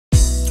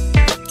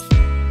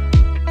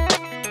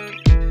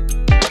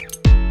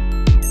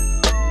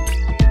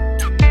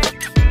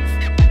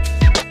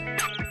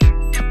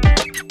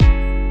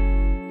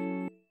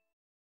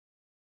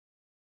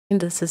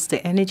This is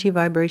the energy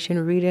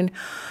vibration reading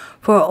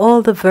for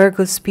all the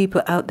Virgos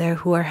people out there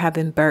who are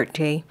having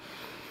birthday.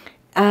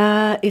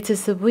 It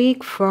is the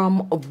week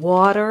from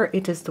water.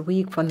 It is the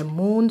week from the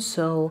moon.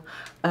 So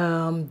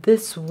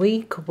this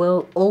week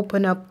will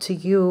open up to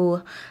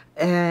you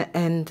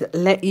and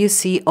let you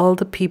see all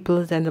the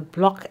people and the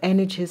block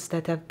energies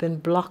that have been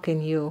blocking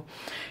you.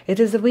 It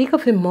is a week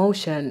of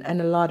emotion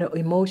and a lot of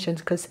emotions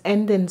because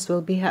endings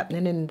will be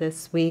happening in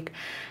this week.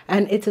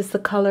 And it is the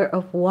color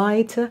of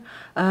white.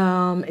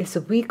 It's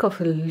a week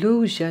of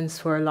illusions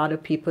for a lot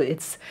of people.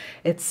 It's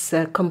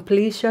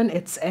completion,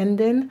 it's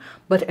ending,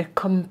 but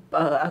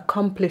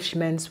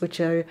accomplishments which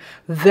are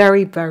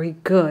very, very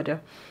good.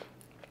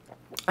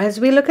 As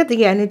we look at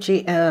the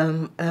energy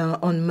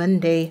on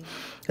Monday,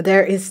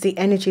 there is the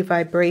energy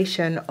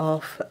vibration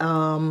of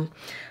the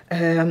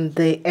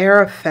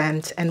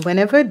Hierophant. And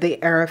whenever the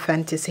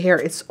Hierophant is here,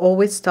 it's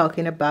always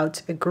talking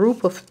about a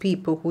group of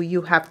people who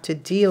you have to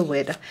deal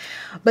with.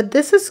 But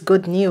this is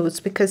good news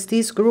because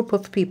these group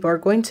of people are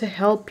going to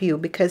help you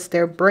because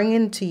they're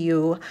bringing to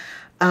you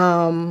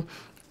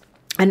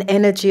an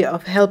energy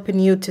of helping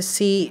you to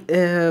see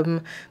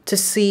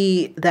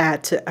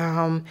that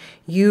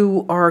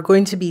you are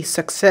going to be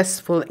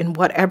successful in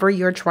whatever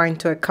you're trying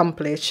to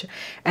accomplish,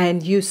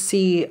 and you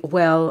see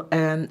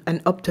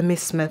an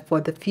optimism for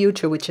the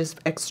future, which is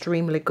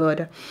extremely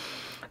good.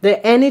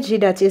 The energy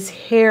that is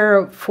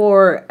here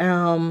for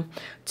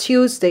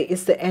Tuesday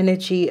is the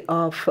energy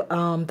of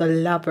the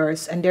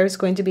lovers, and there's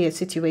going to be a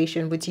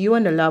situation with you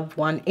and a loved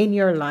one in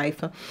your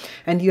life,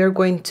 and you're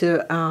going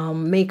to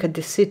make a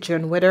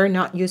decision whether or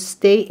not you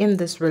stay in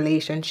this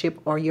relationship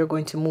or you're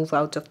going to move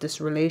out of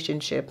this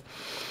relationship.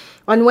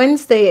 On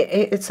Wednesday,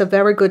 it's a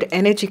very good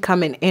energy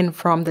coming in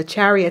from the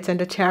Chariot, and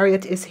the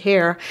Chariot is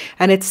here,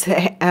 and it's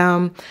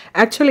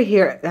actually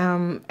here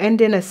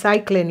ending a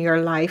cycle in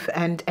your life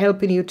and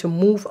helping you to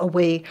move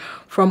away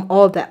from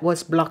all that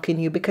was blocking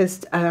you,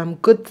 because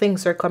good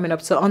things are coming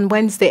up. So on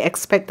Wednesday,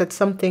 expect that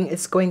something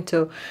is going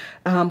to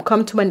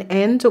come to an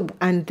end,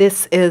 and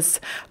this is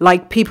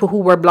like people who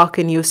were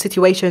blocking you,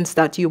 situations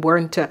that you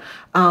weren't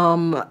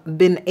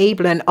been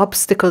able, and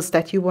obstacles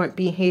that you weren't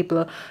being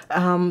able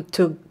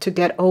to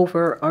get over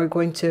are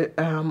going to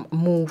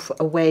move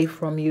away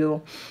from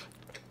you.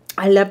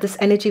 I love this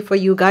energy for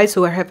you guys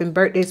who are having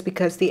birthdays,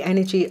 because the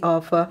energy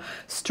of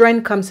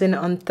strength comes in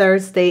on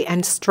Thursday,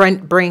 and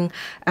strength bring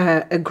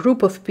a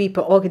group of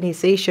people,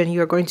 organization.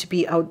 You're going to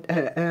be out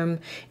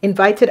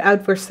invited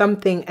out for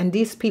something, and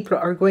these people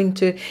are going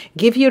to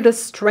give you the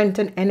strength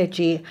and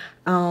energy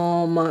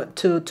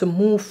to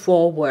move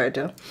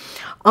forward.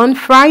 On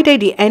Friday,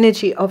 the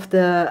energy of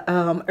the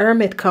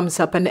Hermit comes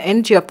up, and the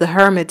energy of the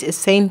Hermit is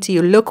saying to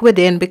you, look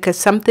within, because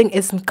something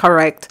isn't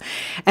correct,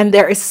 and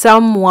there is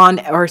someone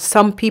or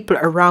some people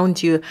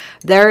around you.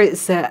 There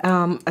is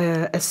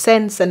a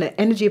sense and an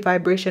energy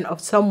vibration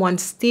of someone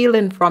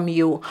stealing from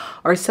you,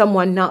 or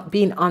someone not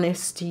being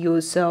honest to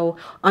you. So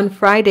on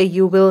Friday,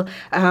 you will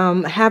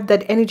have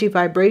that energy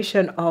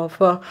vibration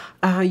of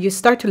you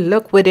start to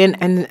look within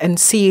and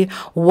see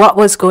what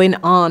was going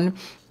on.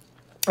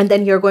 And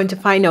then you're going to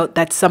find out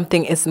that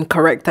something isn't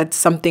correct, that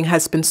something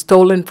has been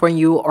stolen from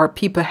you, or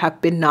people have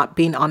been not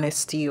being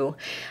honest to you.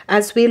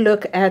 As we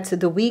look at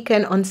the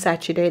weekend on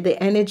Saturday,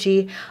 the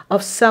energy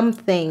of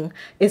something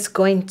is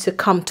going to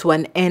come to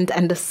an end,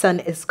 and the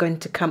sun is going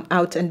to come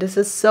out. And this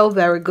is so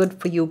very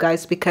good for you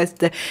guys, because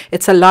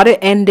it's a lot of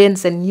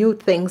endings and new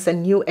things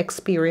and new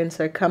experience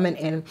are coming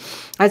in.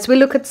 As we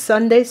look at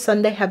Sunday,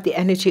 Sunday have the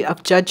energy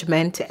of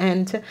judgment,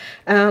 and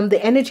the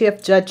energy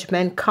of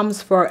judgment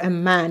comes for a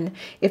man.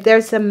 If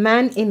there's a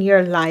man in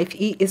your life,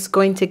 he is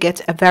going to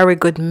get a very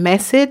good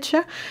message,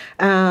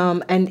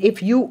 and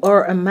if you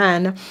are a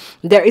man,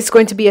 there is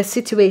going to be a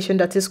situation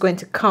that is going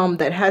to come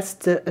that has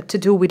to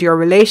do with your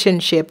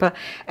relationship,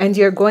 and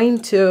you're going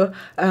to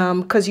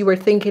because you were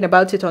thinking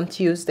about it on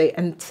Tuesday,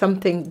 and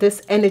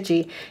this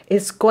energy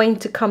is going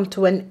to come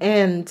to an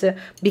end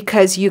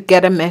because you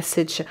get a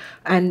message,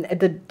 and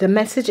the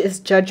message is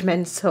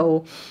judgment.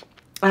 So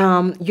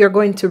you're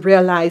going to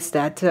realize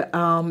that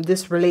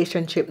this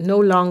relationship no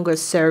longer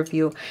serves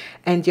you,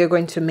 and you're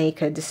going to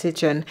make a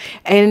decision.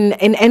 And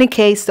in any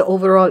case, the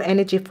overall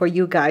energy for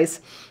you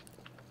guys,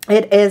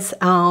 it is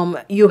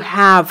you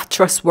have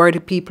trustworthy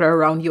people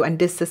around you, and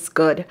this is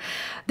good.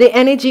 The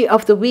energy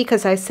of the week,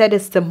 as I said,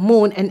 is the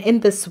moon, and in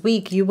this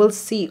week you will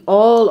see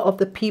all of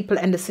the people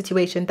and the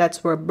situation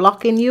that were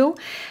blocking you.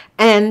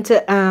 And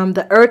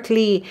the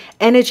earthly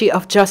energy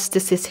of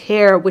justice is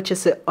here, which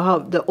is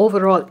the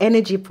overall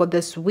energy for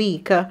this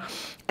week.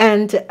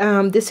 And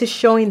this is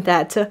showing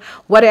that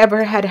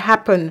whatever had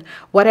happened,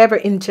 whatever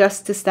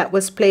injustice that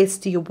was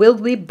placed to you will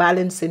be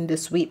balanced in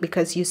this week,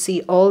 because you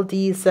see all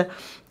these,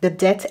 the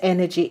death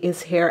energy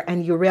is here,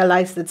 and you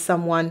realize that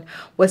someone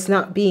was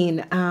not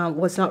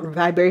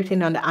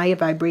vibrating on the higher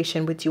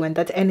vibration with you, and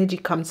that energy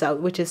comes out,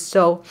 which is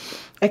so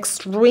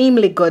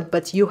extremely good,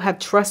 but you have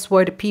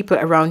trustworthy people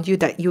around you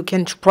that you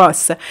can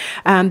trust.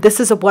 This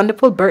is a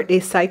wonderful birthday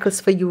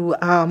cycles for you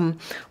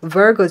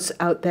Virgos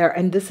out there,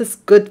 and this is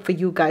good for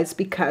you guys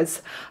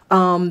because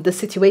the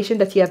situation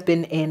that you have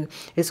been in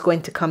is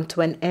going to come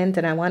to an end.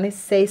 And I want to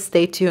say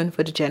stay tuned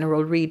for the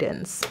general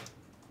readings.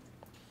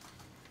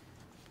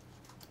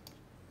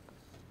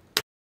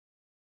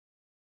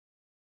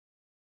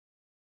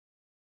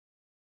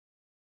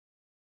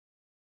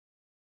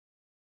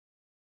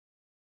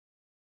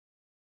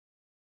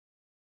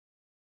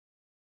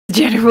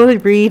 General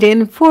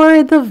reading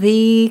for the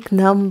week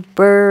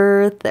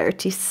number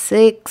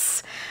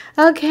 36.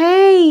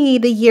 Okay,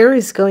 the year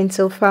is going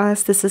so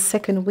fast. This is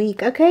second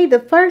week. Okay, the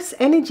first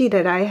energy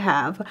that I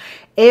have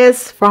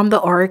is from the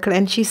oracle,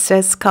 and she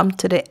says, come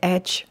to the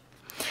edge.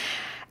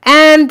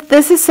 And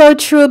this is so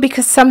true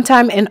because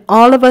sometime in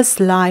all of us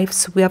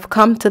lives, we have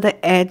come to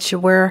the edge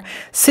where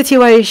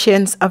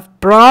situations have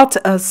brought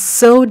us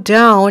so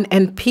down,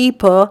 and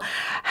people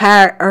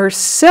are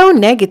so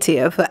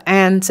negative,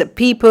 and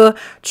people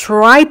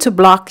try to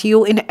block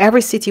you in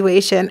every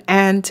situation.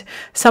 And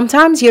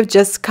sometimes you've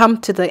just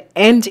come to the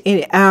end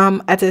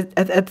at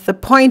the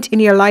point in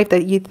your life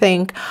that you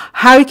think,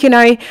 how can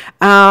I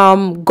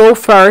go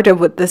further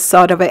with this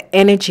sort of an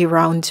energy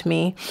around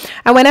me?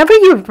 And whenever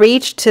you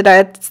reach to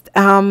that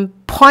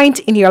point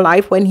in your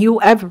life, when you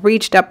have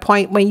reached that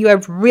point, when you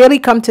have really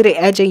come to the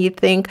edge and you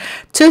think,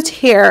 to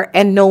here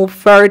and no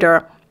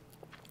further.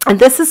 And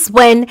this is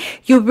when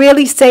you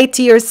really say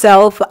to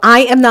yourself,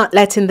 I am not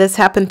letting this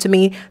happen to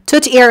me. To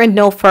here and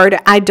no further.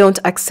 I don't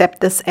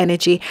accept this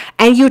energy.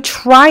 And you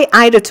try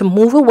either to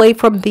move away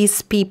from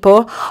these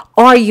people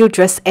or you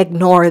just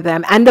ignore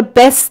them. And the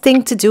best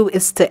thing to do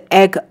is to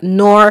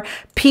ignore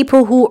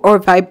people who are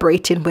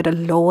vibrating with a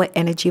lower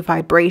energy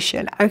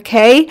vibration.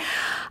 Okay?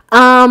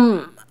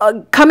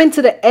 Coming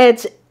to the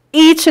edge,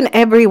 each and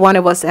every one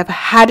of us have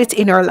had it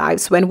in our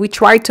lives when we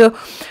try to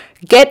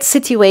get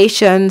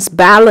situations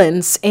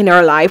balanced in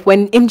our life,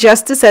 when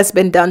injustice has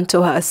been done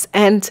to us.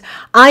 And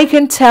I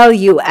can tell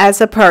you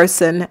as a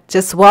person,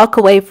 just walk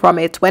away from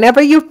it.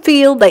 Whenever you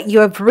feel that you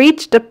have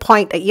reached the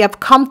point that you have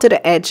come to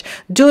the edge,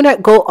 do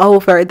not go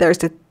over.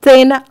 There's a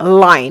thin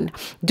line.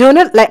 Do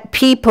not let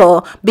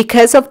people,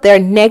 because of their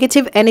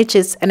negative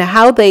energies and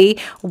how they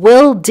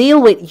will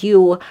deal with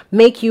you,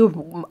 make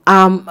you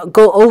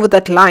go over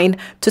that line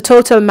to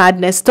total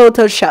madness,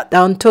 total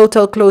shutdown,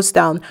 total close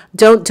down.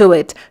 Don't do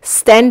it.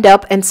 Stand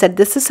up and say,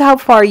 this is how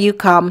far you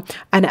come,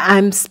 and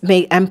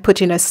I'm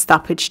putting a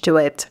stoppage to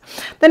it.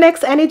 The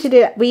next energy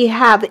that we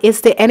have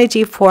is the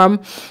energy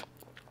from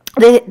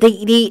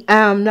the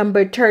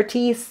number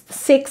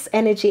 36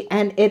 energy,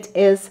 and it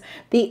is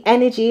the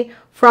energy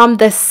from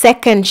the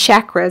second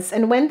chakras.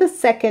 And when the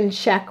second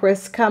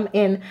chakras come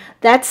in,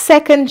 that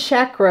second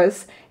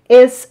chakras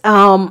is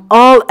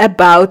all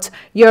about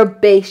your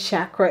base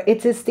chakra.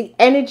 It is the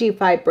energy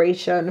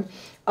vibration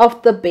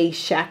of the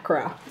base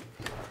chakra.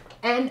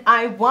 And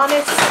I want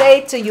to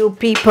say to you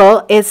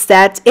people is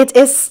that it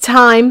is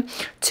time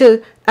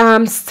to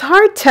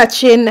start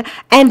touching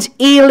and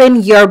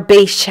healing your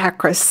base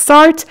chakra.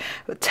 Start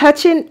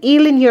touching,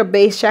 healing your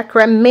base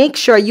chakra. Make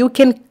sure you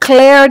can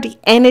clear the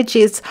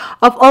energies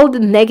of all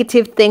the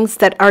negative things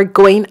that are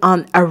going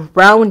on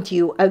around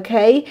you,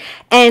 okay?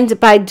 And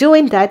by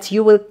doing that,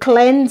 you will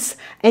cleanse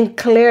and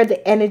clear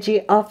the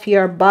energy of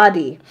your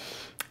body.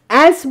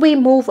 As we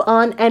move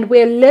on, and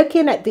we're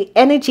looking at the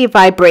energy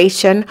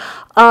vibration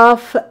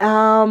of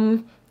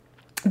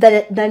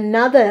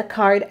another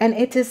card, and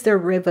it is the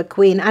River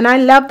Queen. And I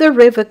love the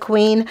River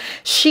Queen.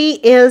 She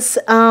is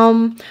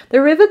the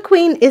River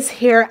Queen is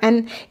here,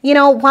 and you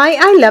know why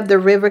I love the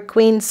River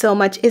Queen so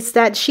much is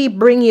that she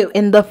brings you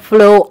in the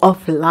flow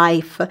of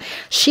life.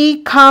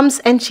 She comes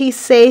and she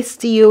says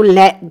to you,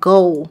 let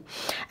go.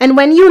 And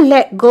when you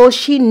let go,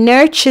 she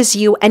nurtures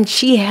you and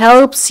she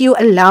helps you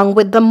along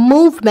with the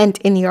movement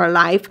in your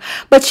life,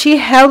 but she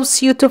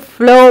helps you to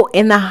flow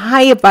in a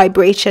higher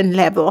vibration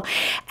level.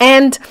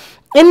 And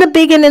in the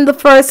beginning, the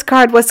first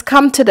card was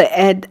come to the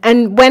end.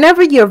 And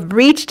whenever you've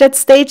reached that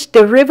stage,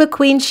 the River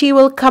Queen, she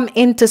will come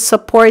in to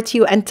support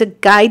you and to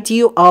guide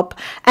you up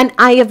an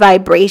higher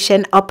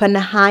vibration, up a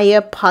higher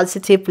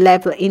positive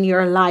level in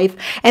your life,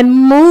 and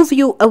move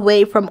you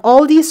away from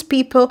all these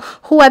people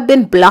who have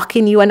been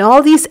blocking you and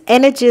all these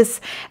energies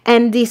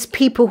and these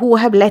people who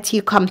have let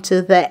you come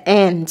to the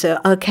end,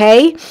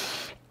 okay?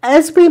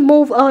 As we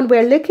move on,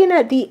 we're looking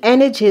at the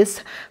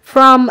energies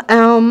from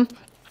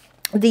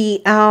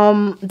the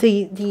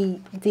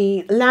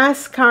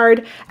last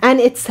card, and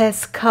it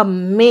says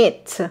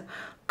commit.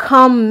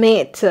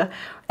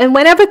 And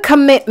whenever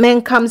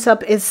commitment comes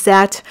up, is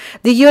that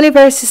the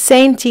universe is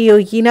saying to you,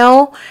 you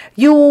know,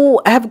 you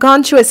have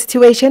gone through a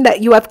situation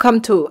that you have come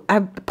to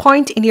a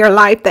point in your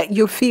life that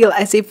you feel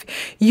as if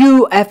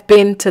you have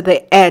been to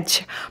the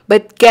edge.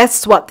 But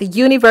guess what? The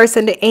universe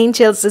and the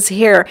angels is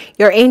here.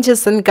 Your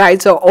angels and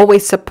guides will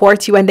always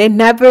support you, and they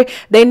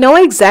know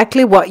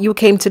exactly what you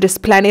came to this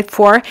planet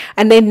for,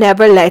 and they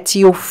never let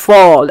you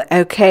fall,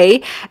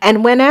 okay?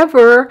 And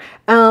whenever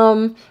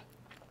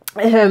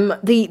the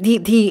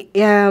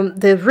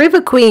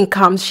River Queen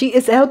comes. She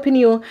is helping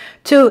you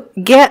to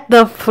get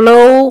the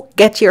flow,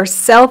 get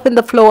yourself in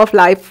the flow of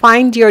life,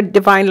 find your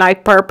divine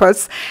life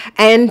purpose.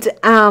 And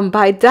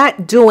by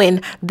that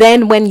doing,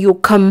 then when you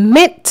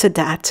commit to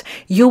that,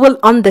 you will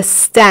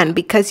understand,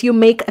 because you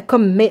make a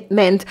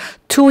commitment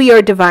to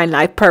your divine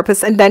life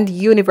purpose, and then the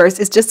universe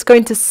is just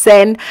going to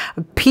send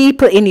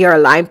people in your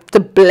life to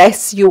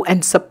bless you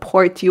and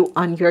support you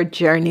on your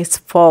journeys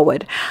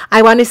forward.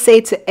 I want to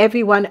say to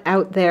everyone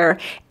out there,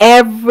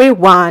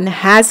 everyone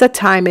has a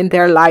time in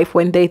their life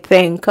when they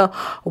think,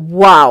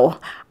 wow,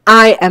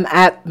 I am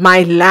at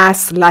my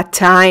last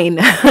latine.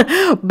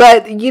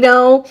 But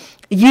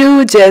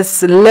you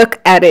just look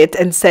at it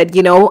and said,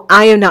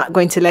 I am not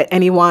going to let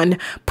anyone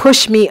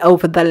push me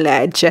over the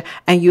ledge.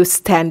 And you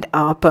stand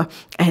up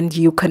and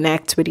you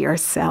connect with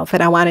yourself.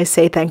 And I want to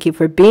say thank you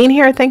for being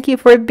here. Thank you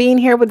for being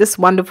here with this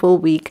wonderful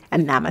week,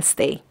 and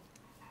namaste.